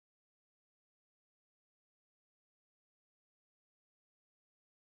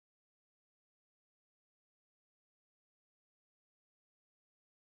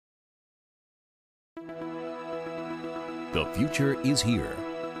The future is here.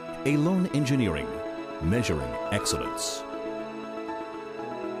 EILON Engineering, measuring excellence.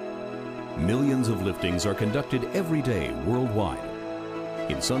 Millions of liftings are conducted every day worldwide.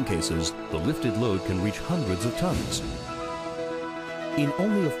 In some cases, the lifted load can reach hundreds of tons. In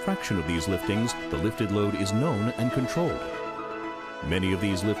only a fraction of these liftings, the lifted load is known and controlled. Many of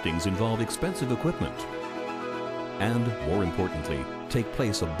these liftings involve expensive equipment and, more importantly, take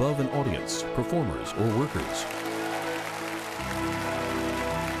place above an audience, performers, or workers.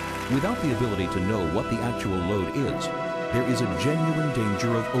 Without the ability to know what the actual load is, there is a genuine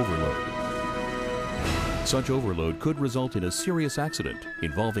danger of overload. Such overload could result in a serious accident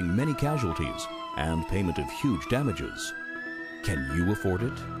involving many casualties and payment of huge damages. Can you afford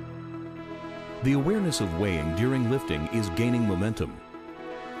it? The awareness of weighing during lifting is gaining momentum.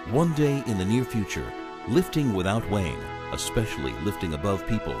 One day in the near future, lifting without weighing, especially lifting above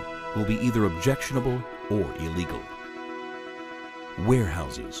people, will be either objectionable or illegal.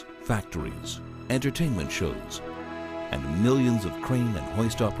 Warehouses, factories, entertainment shows, and millions of crane and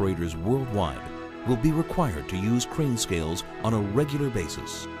hoist operators worldwide will be required to use crane scales on a regular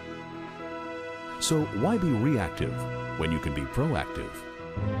basis. So why be reactive when you can be proactive?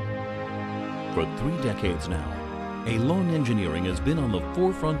 For 3 decades now, EILON Engineering has been on the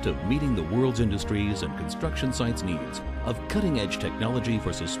forefront of meeting the world's industries and construction sites' needs of cutting-edge technology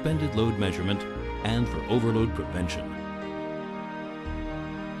for suspended load measurement and for overload prevention.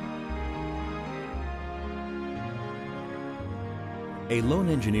 EILON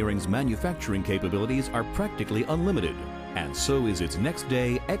Engineering's manufacturing capabilities are practically unlimited, and so is its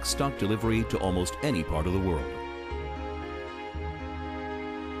next-day ex-stock delivery to almost any part of the world.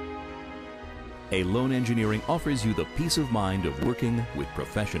 EILON Engineering offers you the peace of mind of working with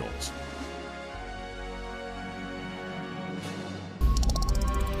professionals.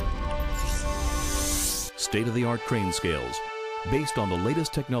 State-of-the-art crane scales, based on the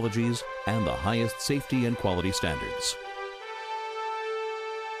latest technologies and the highest safety and quality standards.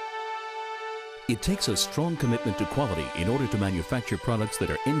 It takes a strong commitment to quality in order to manufacture products that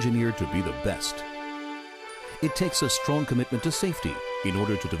are engineered to be the best. It takes a strong commitment to safety in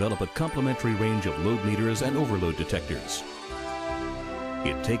order to develop a complementary range of load meters and overload detectors.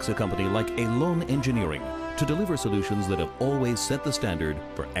 It takes a company like EILON Engineering to deliver solutions that have always set the standard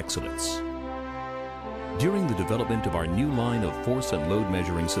for excellence. During the development of our new line of force and load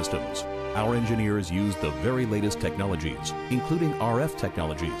measuring systems, our engineers used the very latest technologies, including RF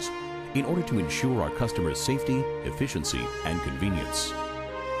technologies, in order to ensure our customers' safety, efficiency, and convenience.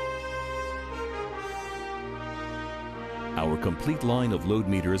 Our complete line of load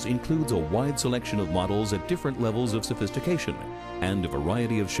meters includes a wide selection of models at different levels of sophistication and a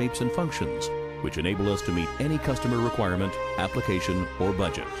variety of shapes and functions, which enable us to meet any customer requirement, application, or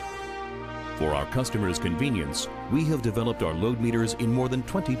budget. For our customers' convenience, we have developed our load meters in more than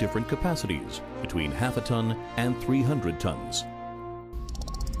 20 different capacities, between half a ton and 300 tons.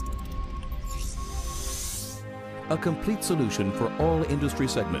 A complete solution for all industry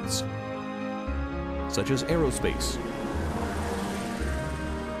segments, such as aerospace,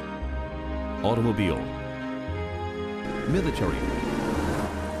 automobile, military,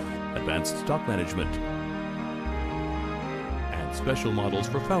 advanced stock management, and special models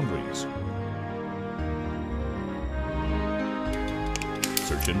for foundries,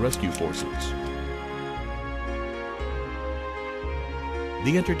 search and rescue forces,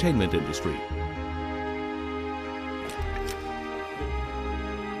 the entertainment industry,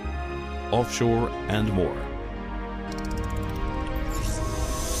 offshore, and more.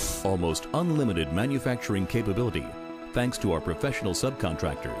 Almost unlimited manufacturing capability thanks to our professional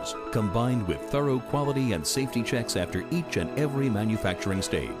subcontractors, combined with thorough quality and safety checks after each and every manufacturing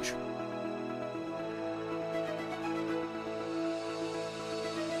stage.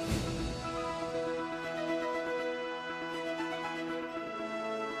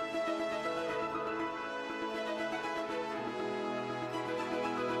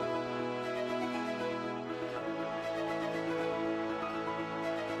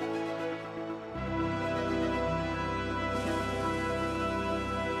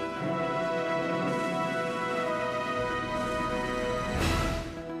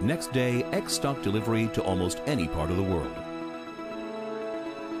 Next day, ex-stock delivery to almost any part of the world.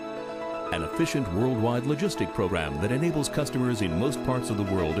 An efficient worldwide logistic program that enables customers in most parts of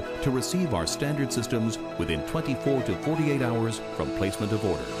the world to receive our standard systems within 24 to 48 hours from placement of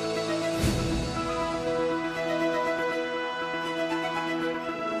order.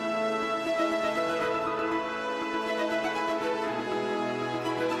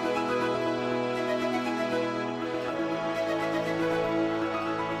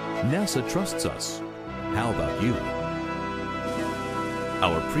 NASA trusts us. How about you?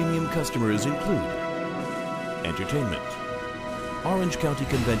 Our premium customers include Entertainment, Orange County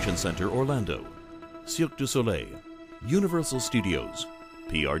Convention Center, Orlando, Cirque du Soleil, Universal Studios,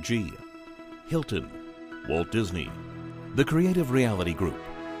 PRG, Hilton, Walt Disney, The Creative Reality Group,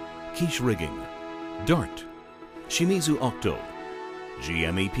 Quiche Rigging, Dart, Shimizu Octo,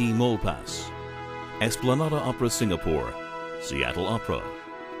 GMAP Molpass, Esplanada Opera Singapore, Seattle Opera,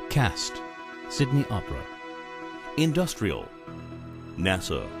 Cast, Sydney Opera, Industrial,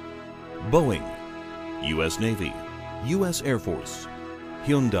 NASA, Boeing, U.S. Navy, U.S. Air Force,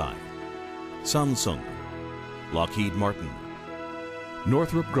 Hyundai, Samsung, Lockheed Martin,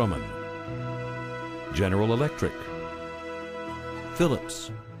 Northrop Grumman, General Electric, Philips,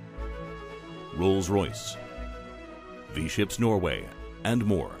 Rolls-Royce, V-Ships Norway, and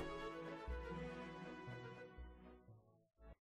more.